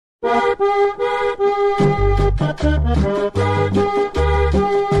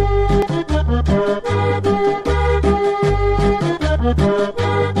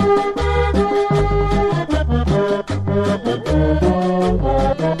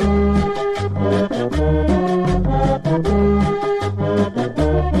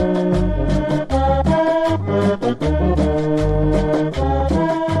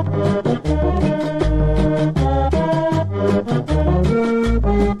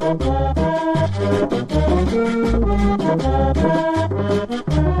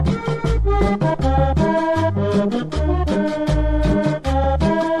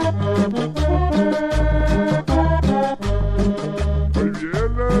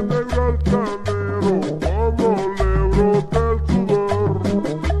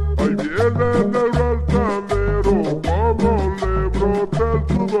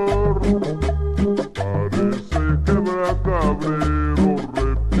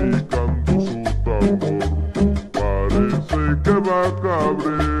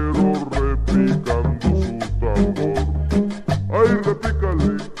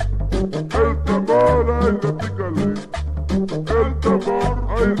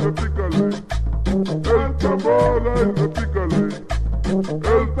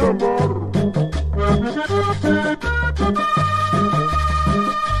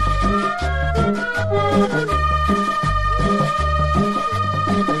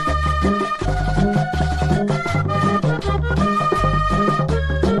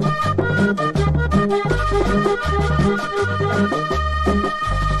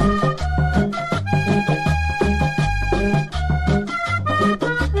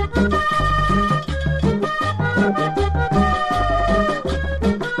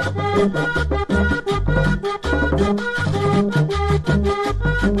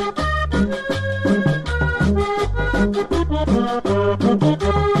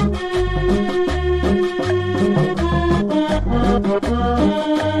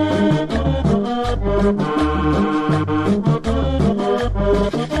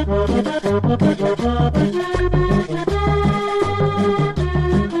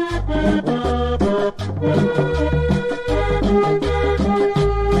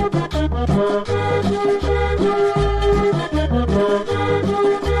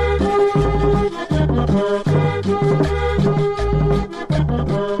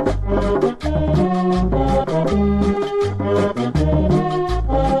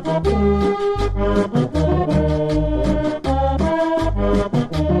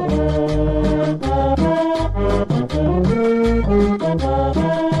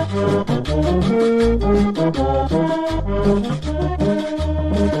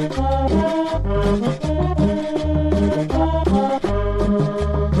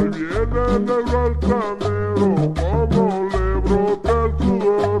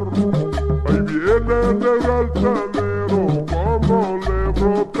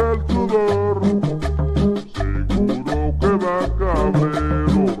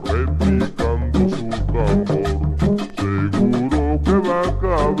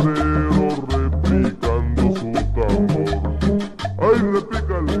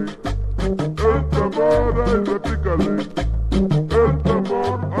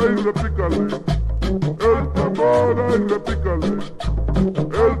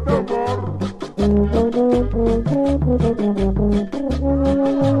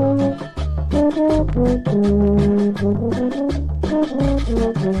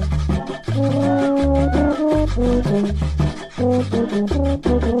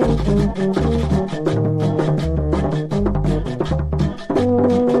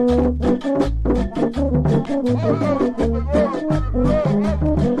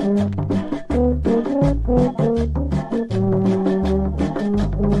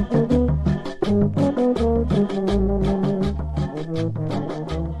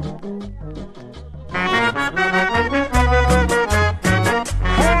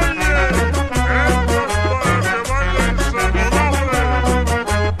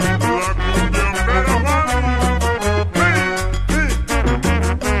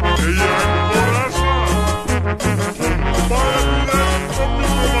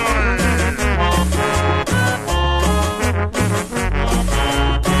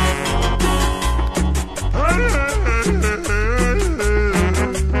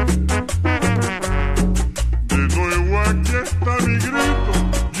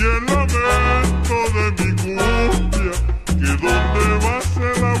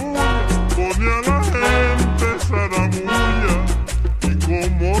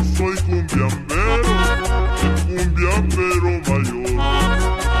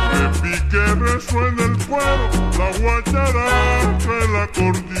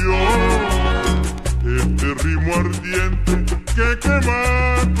canción, este ritmo ardiente que quema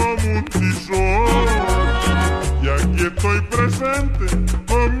como un tizón. Y aquí estoy presente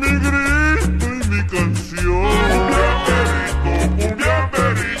con mi grito y mi canción. Cumbia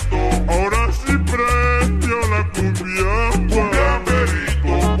perito, ahora sí prendió la cumbia. Cumbia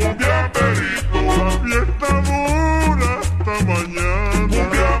perito, la fiesta dura hasta mañana.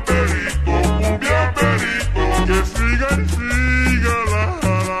 Cumbia perito, que siga y siga la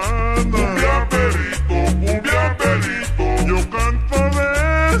jarana. Cumbia perito, yo canto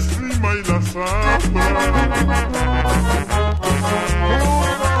décima y la zapa.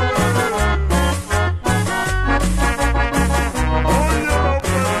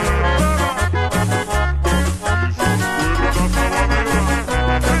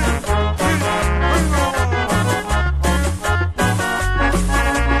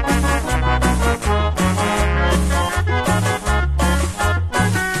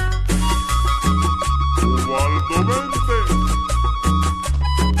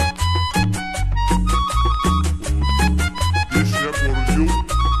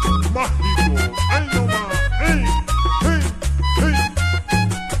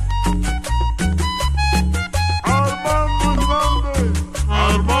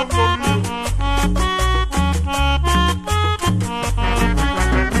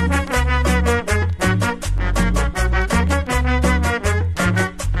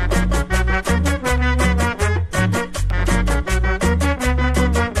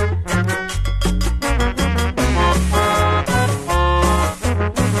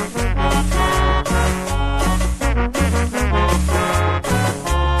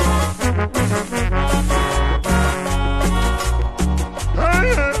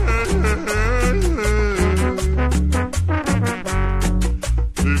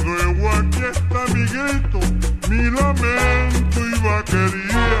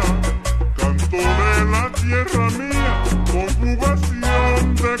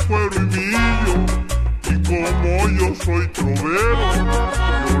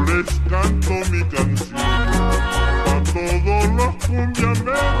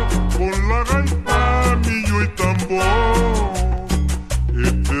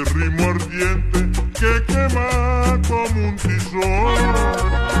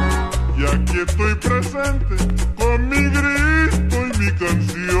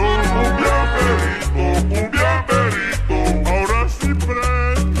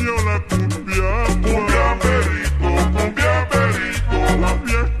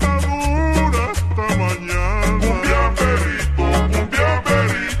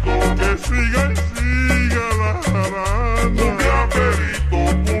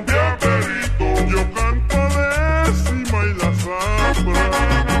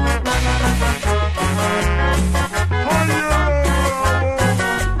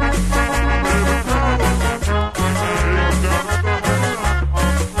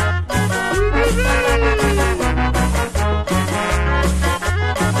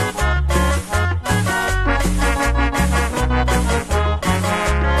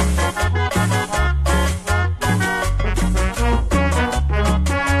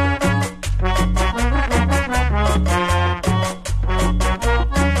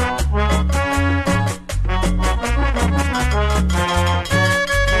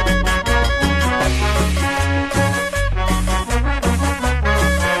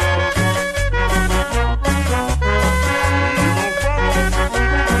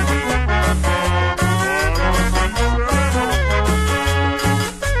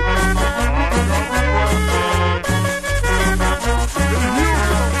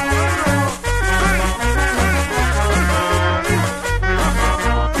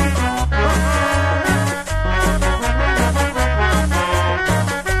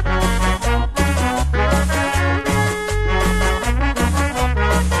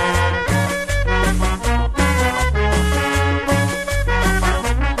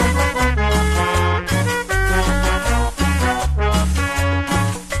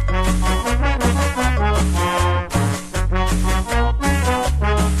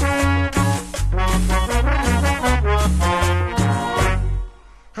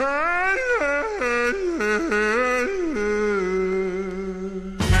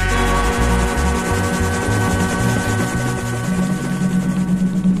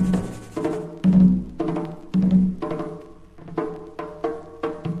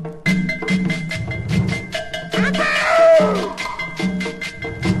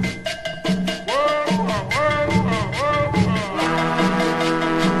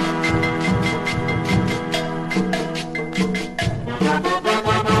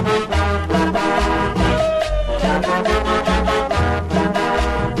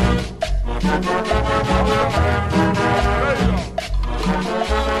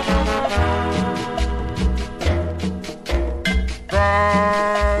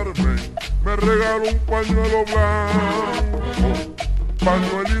 Carmen me regaló un pañuelo blanco,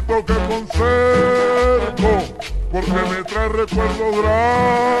 pañuelito que conservo, porque me trae recuerdos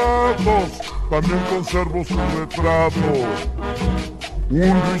gratos. También conservo su retrato,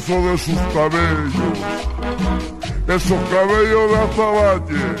 un rizo de sus cabellos, esos cabellos de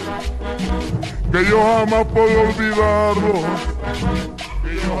azabache, que yo jamás puedo olvidarlos,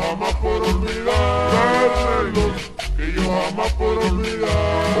 que yo jamás puedo olvidarlos, que yo jamás puedo olvidarlos,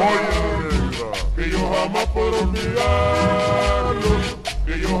 oye negra, que yo jamás puedo olvidarlos,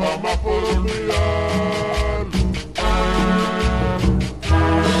 que yo jamás puedo olvidarlos.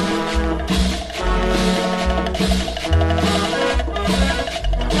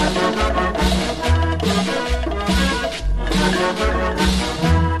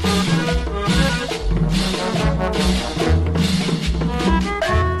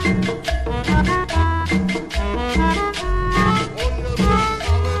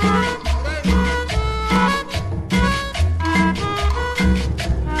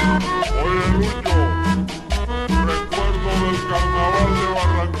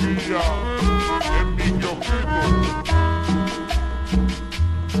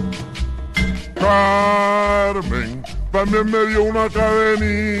 Carmen también me dio una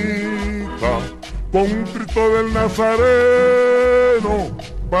cadenita con un Cristo del Nazareno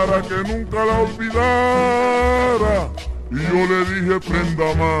para que nunca la olvidara. Y yo le dije,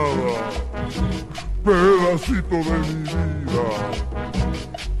 prenda amada, pedacito de mi vida,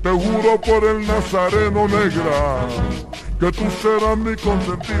 te juro por el Nazareno negra, que tú serás mi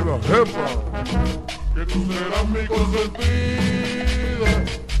consentida, jefa, que tú serás mi consentida,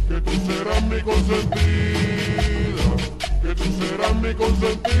 que tú serás mi consentida, que tú serás mi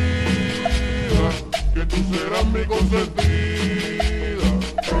consentida, que tú serás mi consentida.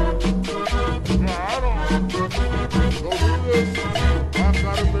 Claro, no olvides a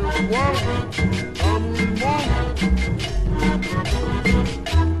Carmen Juan, a mi limón.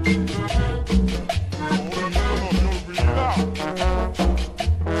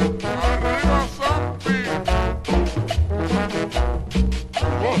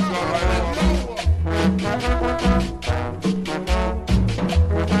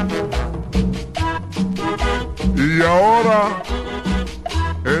 Y ahora,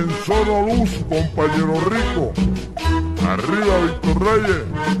 en Solo Luz, compañero rico, arriba Víctor Reyes,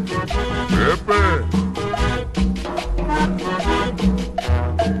 Pepe.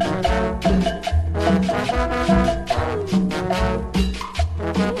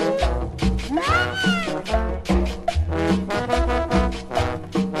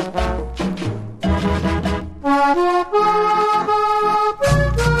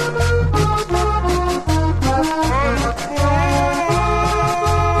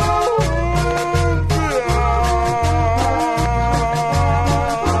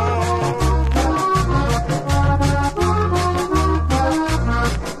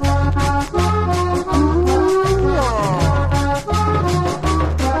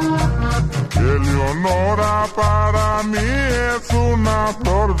 Eleonora para mí es una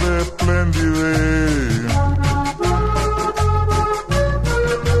flor de esplendidez.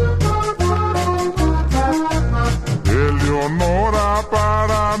 Eleonora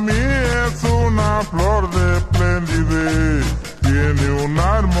para mí es una flor de esplendidez. Tiene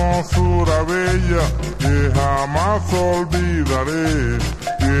una hermosura bella que jamás olvidaré.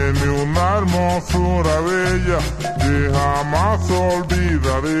 Tiene una hermosura bella que jamás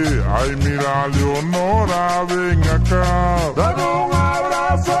olvidaré. Ay, mira, Leonora, ven acá, dame un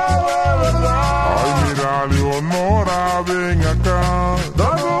abrazo de verdad. Ay, mira, Leonora, ven acá,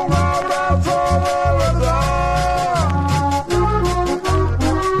 dame un abrazo de verdad.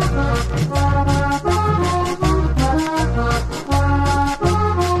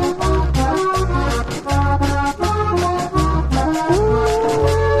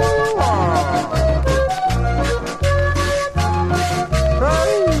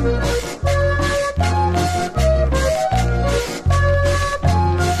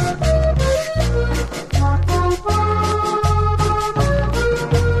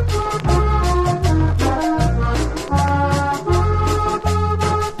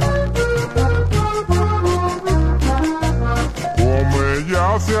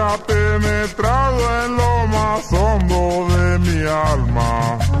 Se ha penetrado en lo más hondo de mi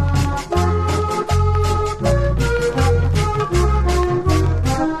alma.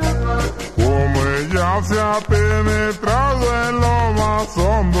 Como ella se ha penetrado en lo más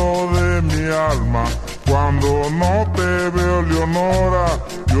hondo de mi alma. Cuando no te veo, Leonora,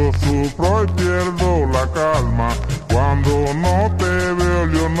 yo yo sufro y pierdo la calma. Cuando no te veo,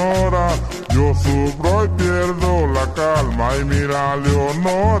 Leonora, yo sufro y pierdo la calma. Y mira,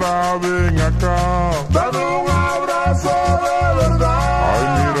 Leonora, ven acá, dame un abrazo de verdad. ay,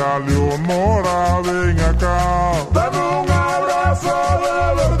 mira, Leonora, ven acá, Dame un abrazo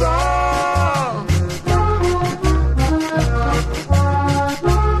de verdad.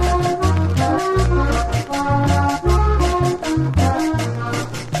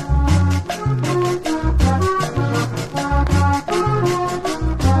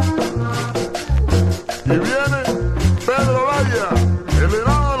 Y viene Pedro Laya, el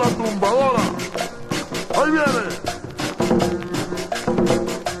helado de la tumbadora. Ahí viene.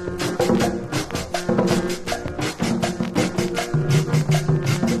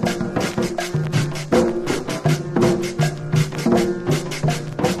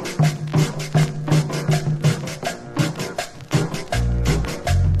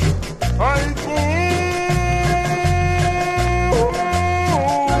 Ay,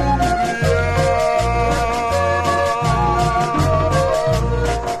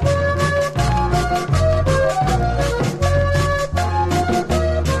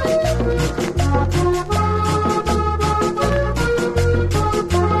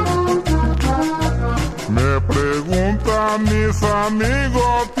 me preguntan mis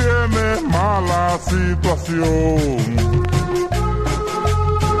amigos, tienes mala situación.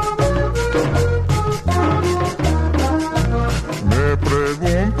 Me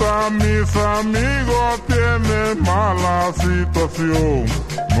preguntan mis amigos, tienes mala situación.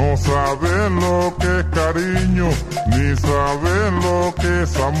 No saben lo que es cariño, ni saben lo que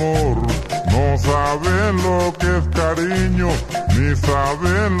es amor. No saben lo que es cariño, ni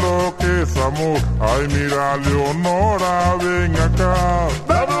saben lo que es amor. Ay, mira, Leonora, ven acá,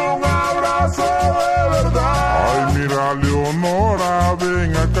 dame un abrazo de verdad. ay, mira, Leonora,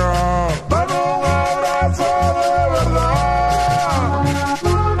 ven acá, Dame un abrazo de verdad.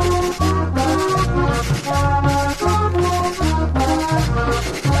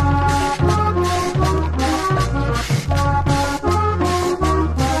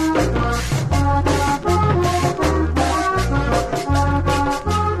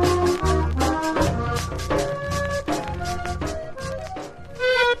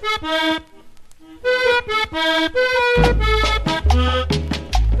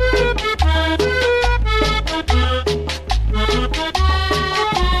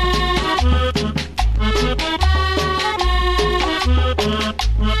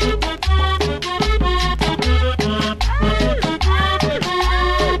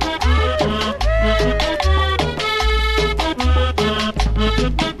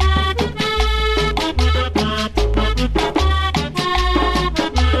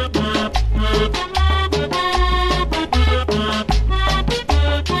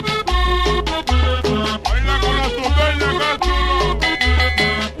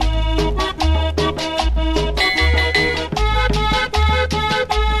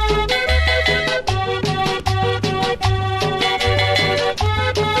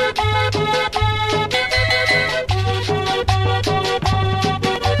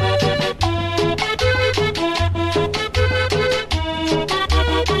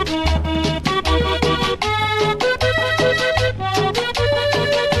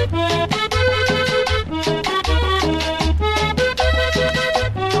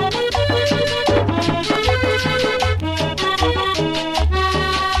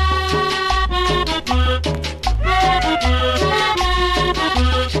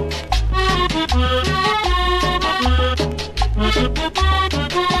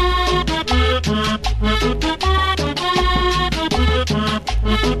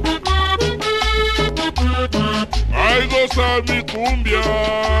 ay, goza mi cumbia,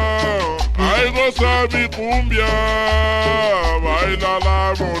 ay, goza mi cumbia, baila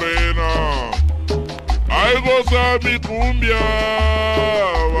la morena. Ay, goza mi cumbia,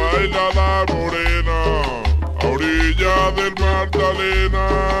 baila la morena. A orilla del Magdalena,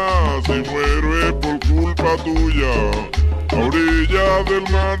 si muero es por culpa tuya. A orilla del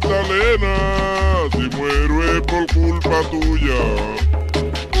Magdalena, si muero es por culpa tuya.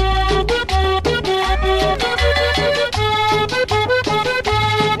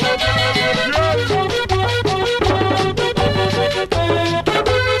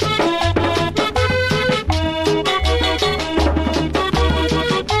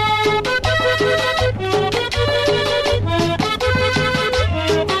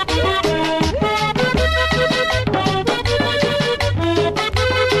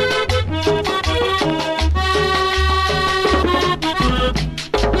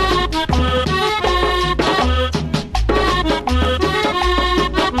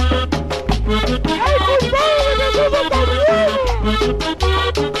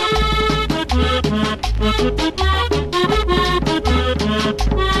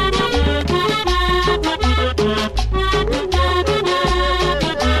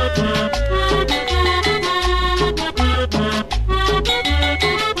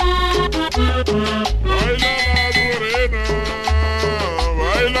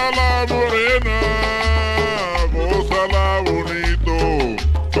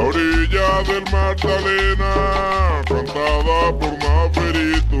 del Magdalena, cantada por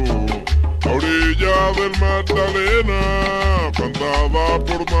Naferito. La orilla del Magdalena, cantada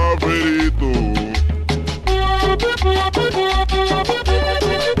por Naferito.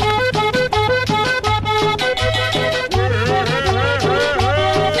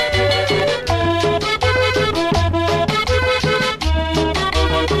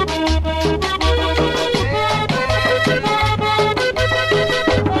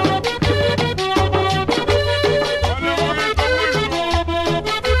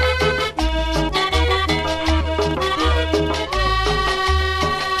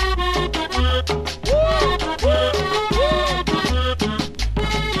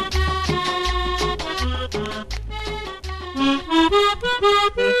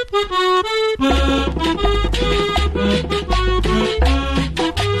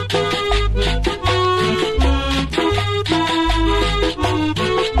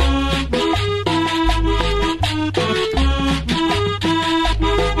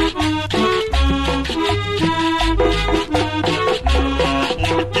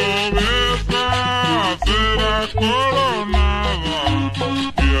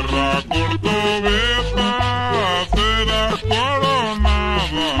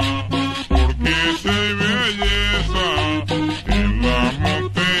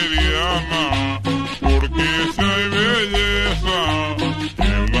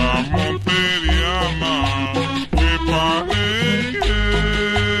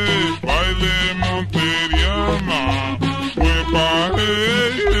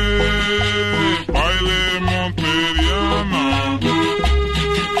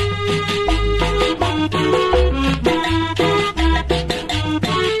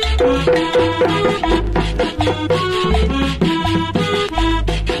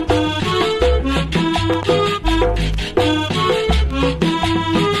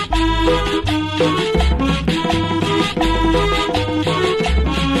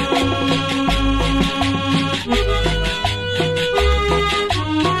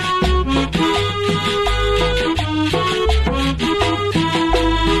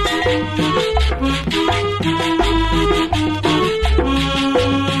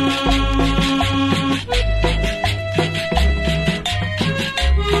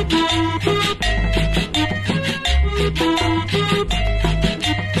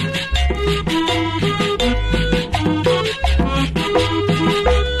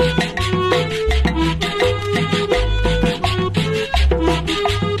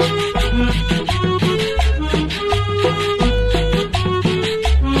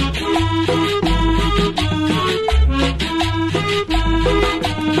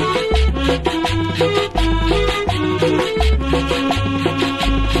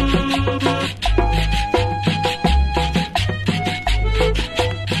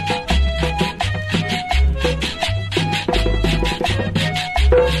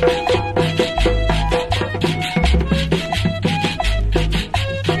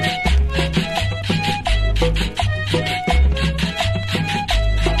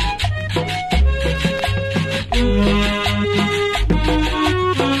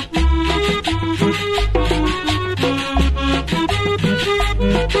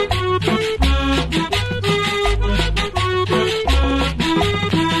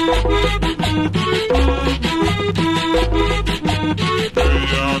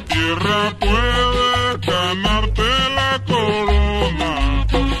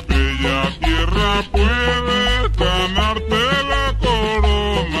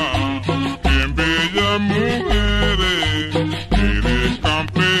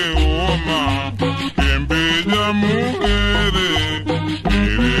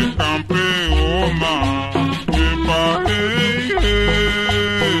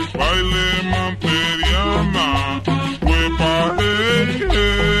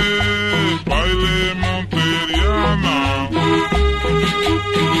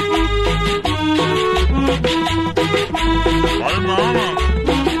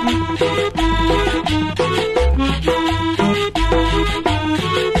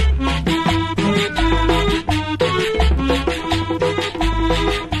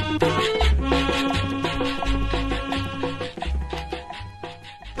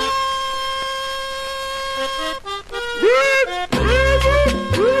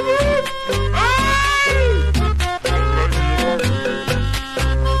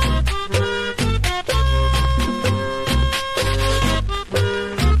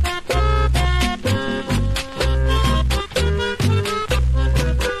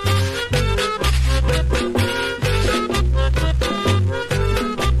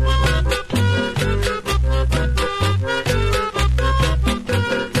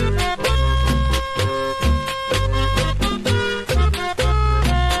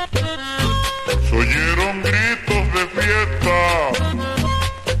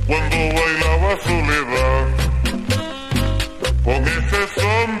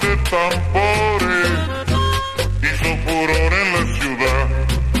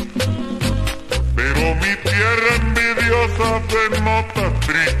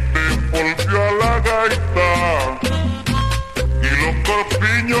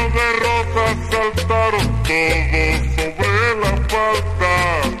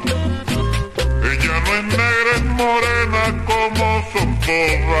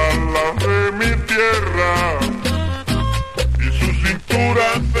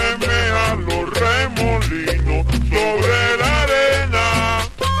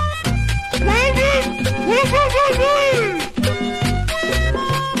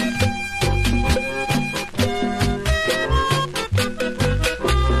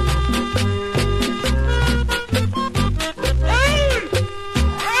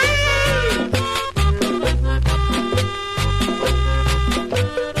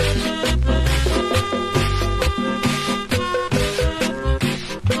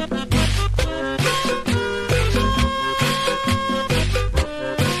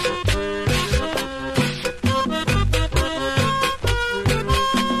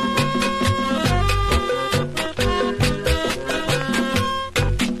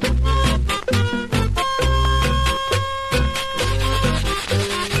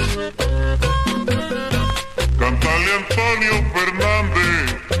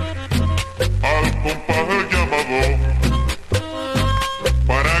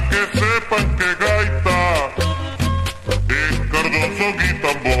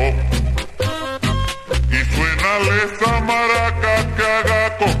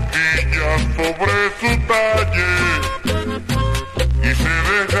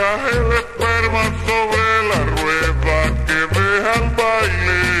 viaje de esperma sobre la rueda que deja el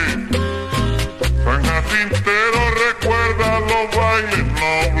baile. San Jacintero recuerda los bailes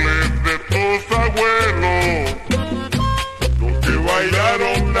nobles de tus abuelos, los que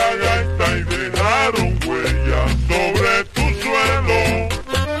bailaron la gaita y dejaron huellas sobre tu suelo.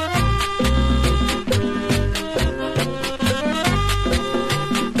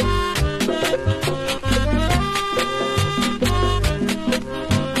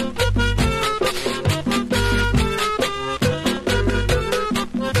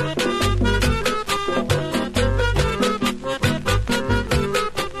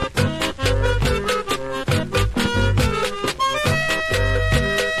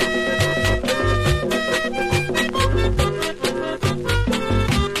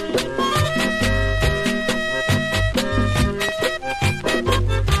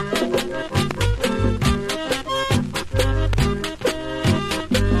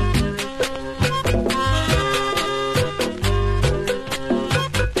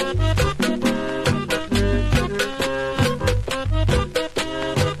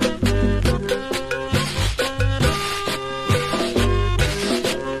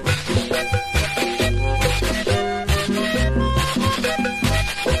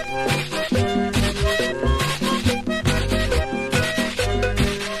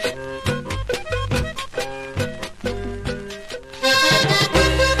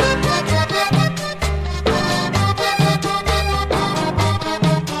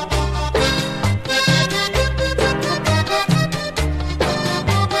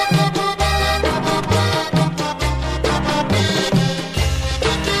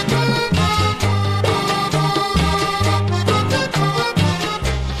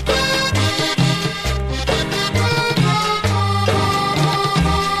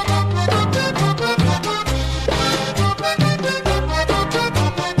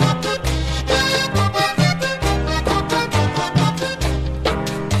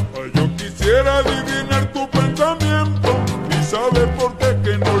 Quisiera adivinar tu pensamiento y saber por qué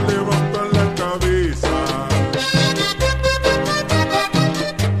que no levantan la cabeza.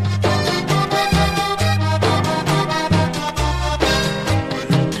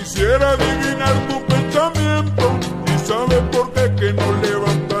 Yo quisiera adivinar tu pensamiento y saber por qué que no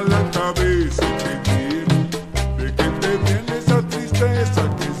levantan la cabeza. ¿Qué tiene? ¿De qué te viene esa tristeza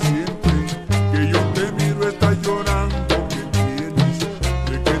que sientes? Que yo te miro, estás llorando. ¿Qué tienes?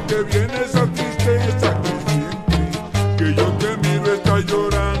 ¿De qué te viene esa tristeza que sientes? Que yo te miro, estás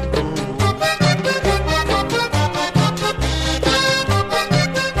llorando.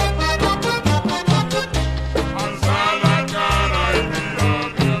 Alza la cara y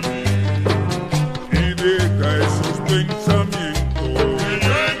mírame a mí y deja esos pensamientos que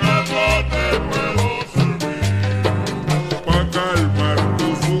yo en algo te puedo servir pa' calmar tu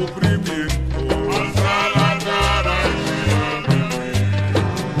sufrimiento. Alza la cara y mírame a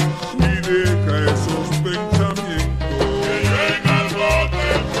mí y deja esos pensamientos que yo en algo te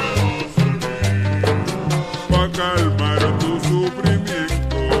puedo servir pa' calmar tu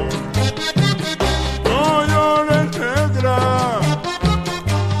sufrimiento. No llores, negra,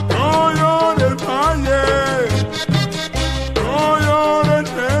 no llores, valle, no llores,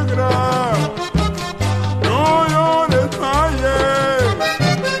 negra, no llores, valle.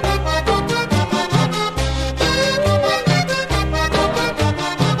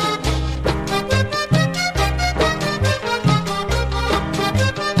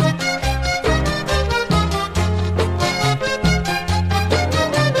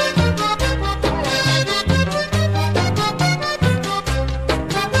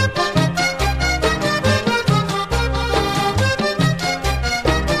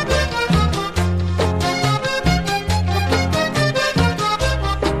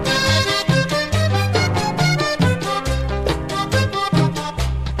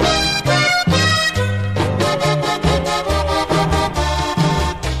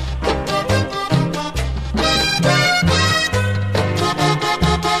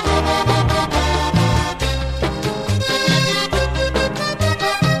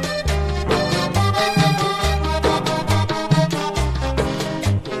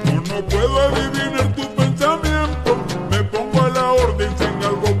 Como no puedo adivinar tu pensamiento, me pongo a la orden si en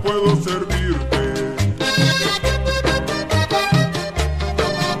algo puedo servirte.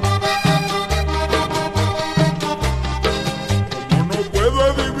 Como no puedo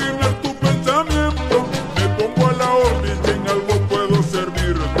adivinar tu pensamiento, me pongo a la orden si en algo puedo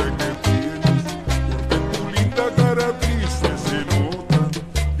servirte. ¿Qué tienes? Porque tu linda cara triste se nota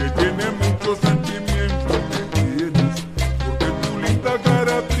que tiene mucho sentimiento. ¿Qué tienes? Porque tu linda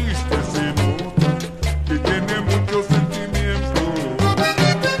cara triste se nota que tiene mucho sentimiento.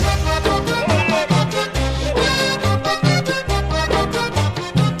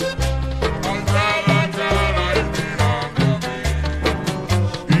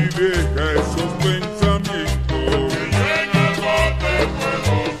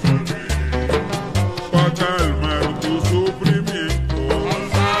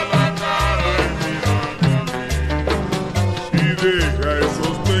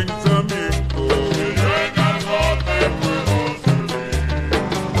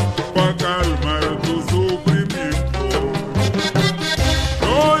 pa' calmar tu sufrimiento.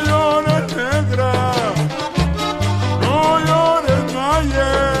 No llores, negra, no llores,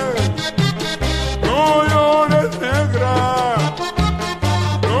 Mayer, no llores, negra,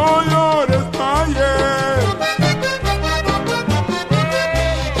 no llores, Mayer.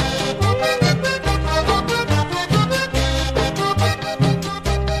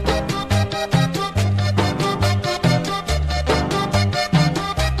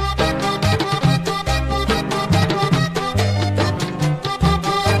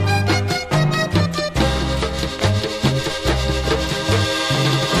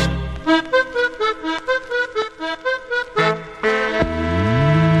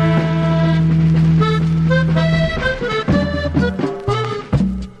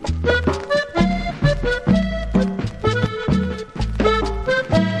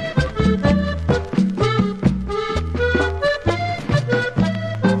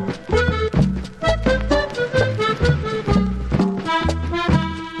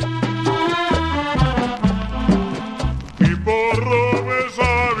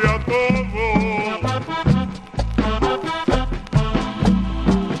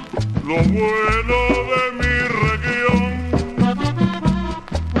 Lo bueno de mi región,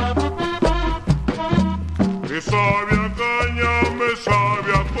 que sabe a caña, me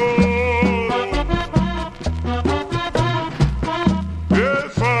sabe a todo, que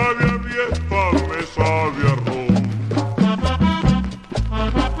sabe a fiesta, me sabe a ron,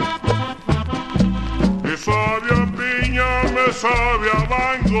 que sabe a piña, me sabe a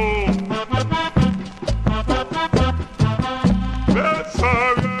mango, me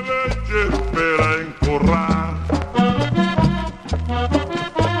sabe a leche, espera encorrar,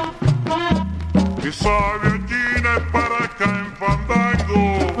 que sabe a China es para acá en fandango.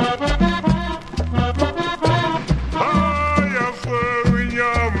 Ay, a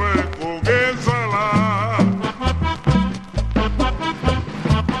Viñame con ensalada,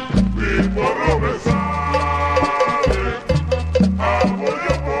 mi porro me sabe a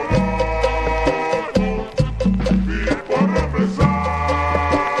pollo poroto, mi porro me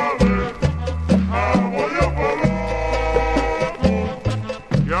sabe a pollo poroto,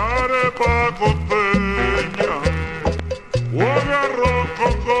 y arepa costeña, o arroz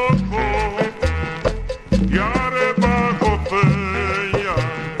con coco, y arepa costeña,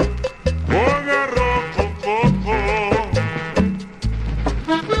 o arroz con coco.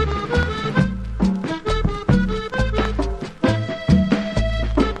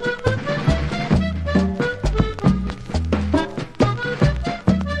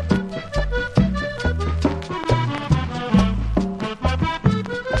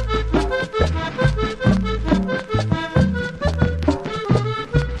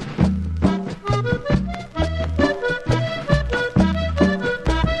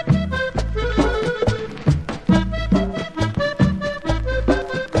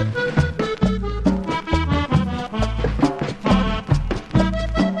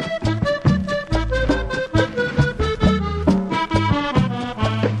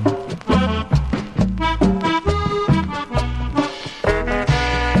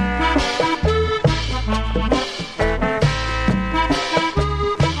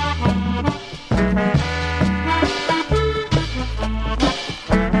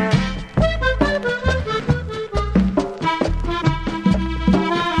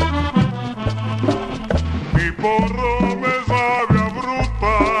 Mi porro me sabe a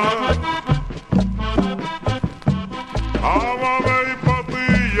bruta, a mamey y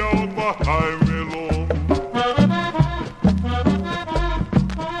patilla o taja y melón.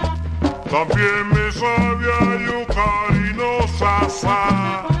 También me sabe a yuca y no sasa,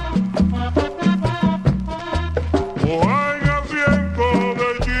 o en asiento de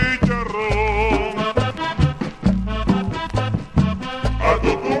chicharrón. A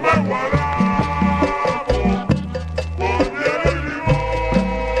tu me guarabo con miel y limón,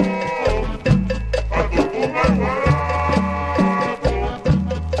 a tu me guarabo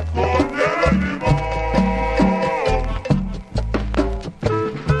con miel y limón.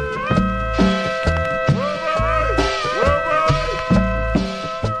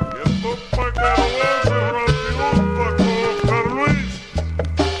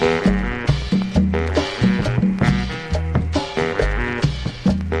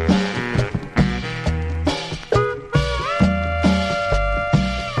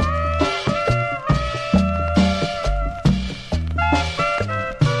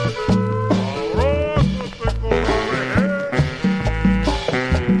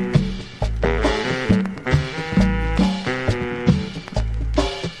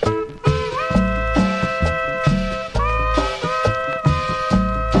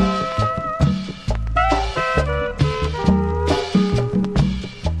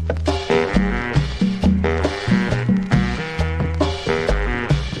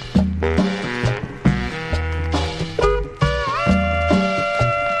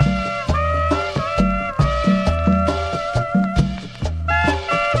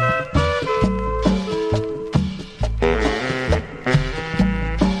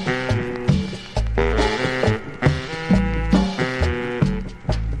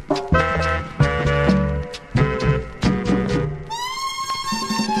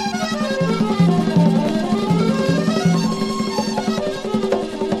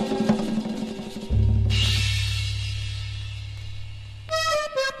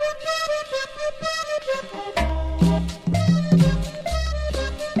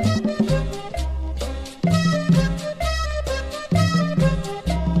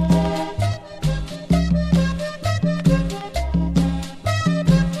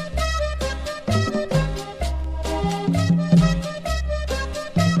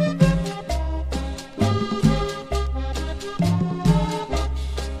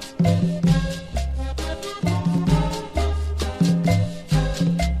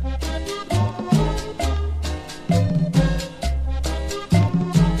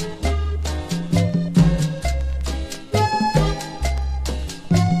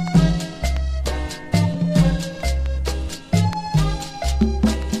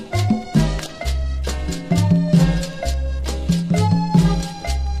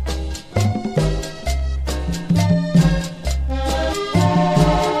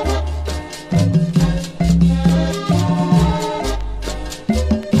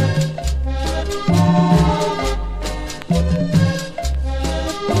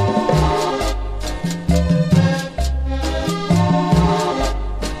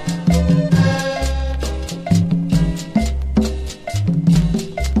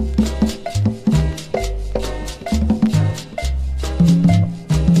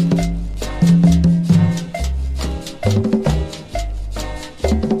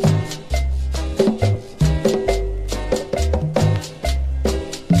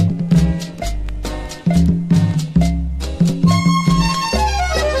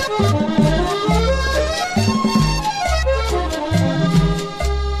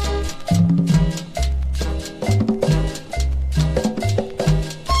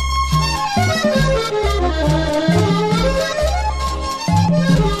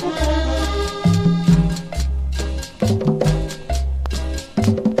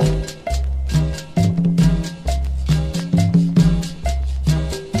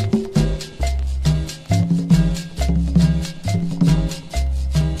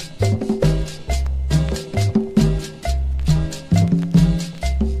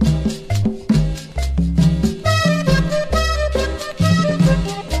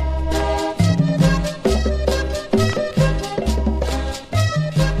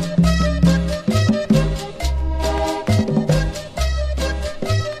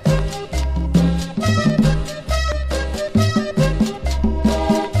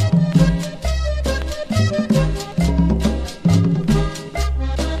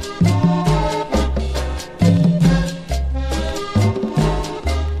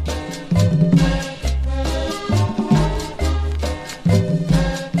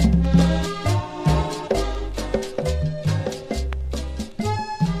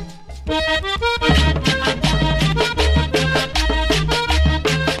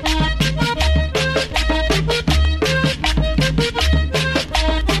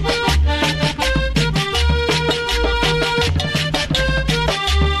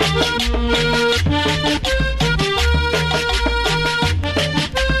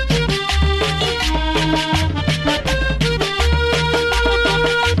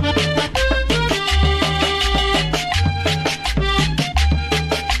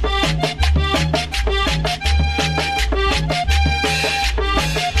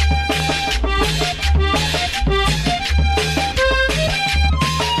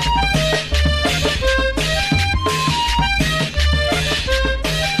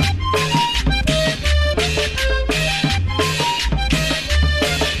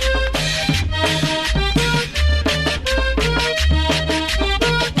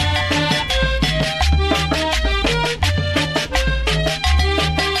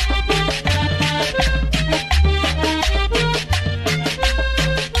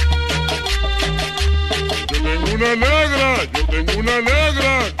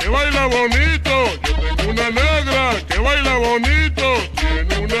 que baila bonito. Yo tengo una negra que baila bonito.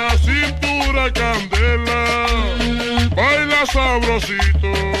 Tiene una cintura candela, baila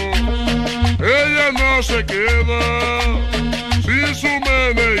sabrosito. Ella no se queda sin su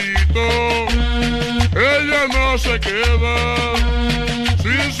meneíto. Ella no se queda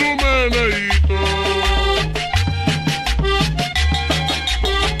sin su meneíto.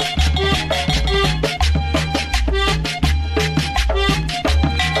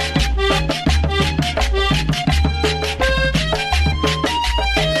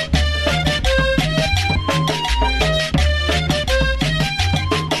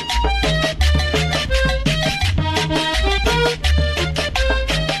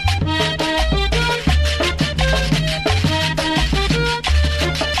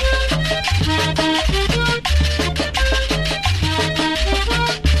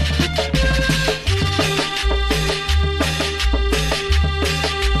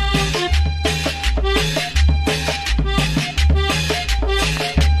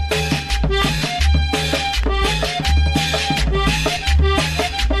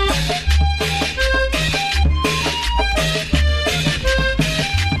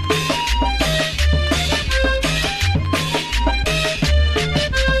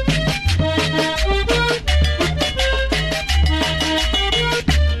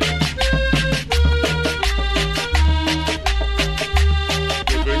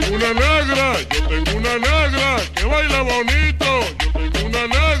 Yo tengo una negra que baila bonito. Yo tengo una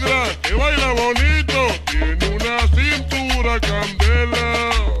negra que baila bonito. Tiene una cintura candela,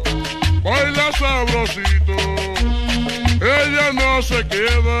 baila sabrosito. Ella no se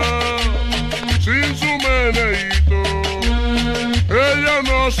queda sin su meneíto. Ella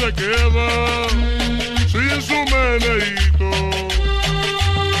no se queda sin su meneíto.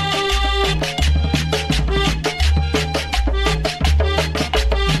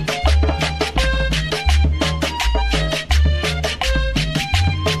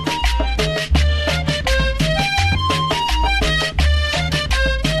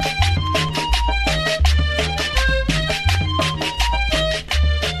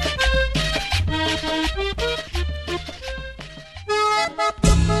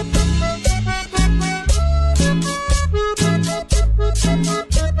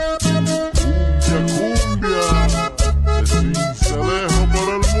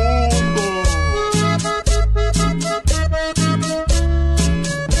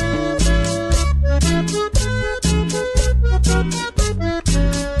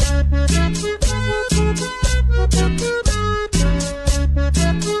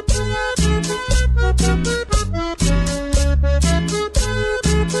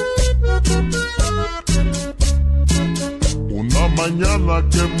 Mañana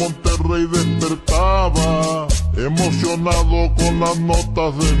que Monterrey despertaba, emocionado con las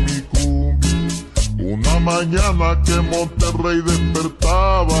notas de mi cumbia. Una mañana que Monterrey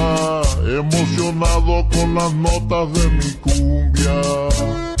despertaba, emocionado con las notas de mi cumbia.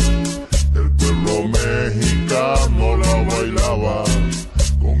 El pueblo mexicano la bailaba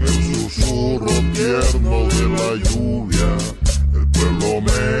con el susurro tierno de la lluvia. El pueblo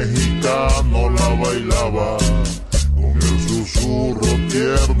mexicano la bailaba con el susurro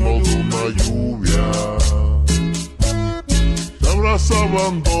tierno de una lluvia. Se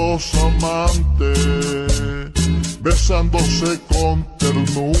abrazaban dos amantes, besándose con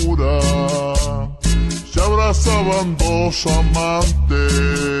ternura. Se abrazaban dos amantes,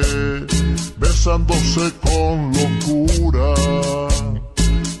 besándose con locura,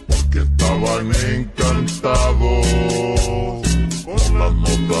 porque estaban encantados con las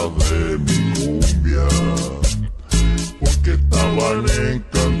notas de mi cumbia. Porque estaban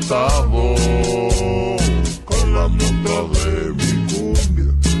encantados con las notas de mi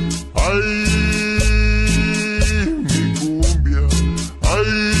cumbia. Ay, mi cumbia,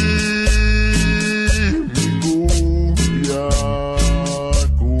 ay, mi cumbia,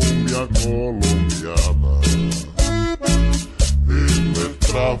 cumbia colombiana. Es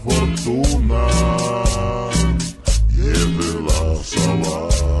nuestra fortuna y es de la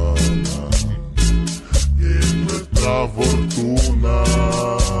sabana. La fortuna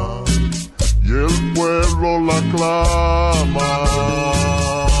y el pueblo la clama.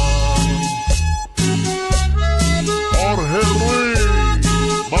 Jorge Ruiz,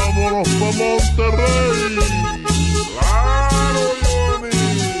 vámonos pa' Monterrey. Claro, Johnny,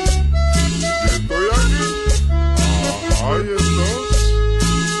 y estoy aquí. Ahí está.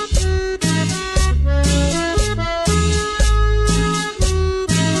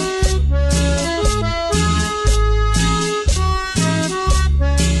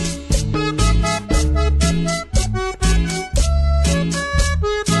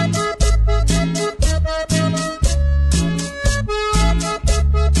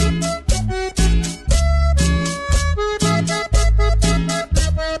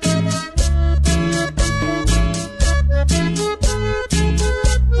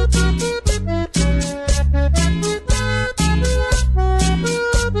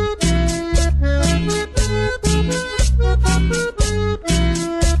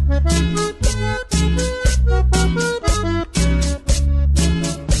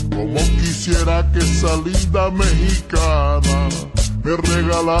 Como quisiera que esa linda mexicana me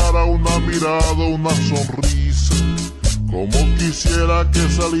regalara una mirada, una sonrisa. Como quisiera que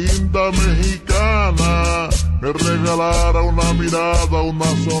esa linda mexicana me regalara una mirada, una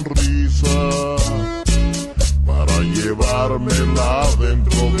sonrisa, para llevármela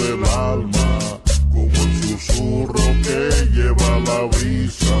dentro del alma, como el susurro que lleva la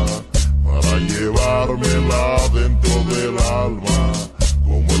brisa, para llevármela dentro del alma,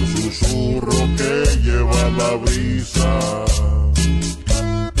 como el susurro que lleva la brisa.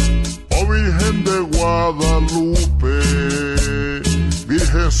 Oh Virgen de Guadalupe,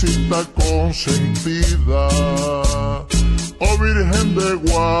 Virgencita consentida, oh Virgen de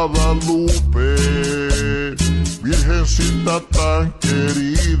Guadalupe, Virgencita tan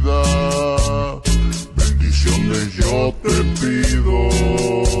querida, bendiciones yo te pido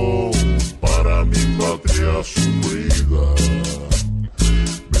para mi patria sufrida.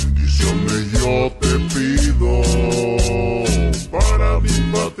 Bendiciones yo te pido para mi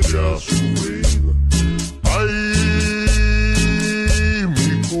patria sufrida. Ay, mi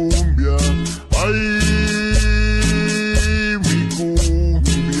cumbia, ay, mi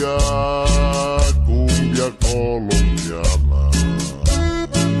cumbia, cumbia colombiana.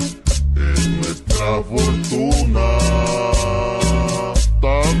 Es nuestra fortuna,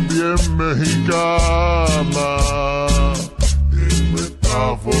 también mexicana. Es nuestra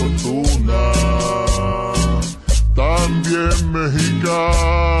fortuna, también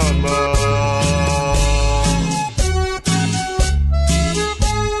mexicana.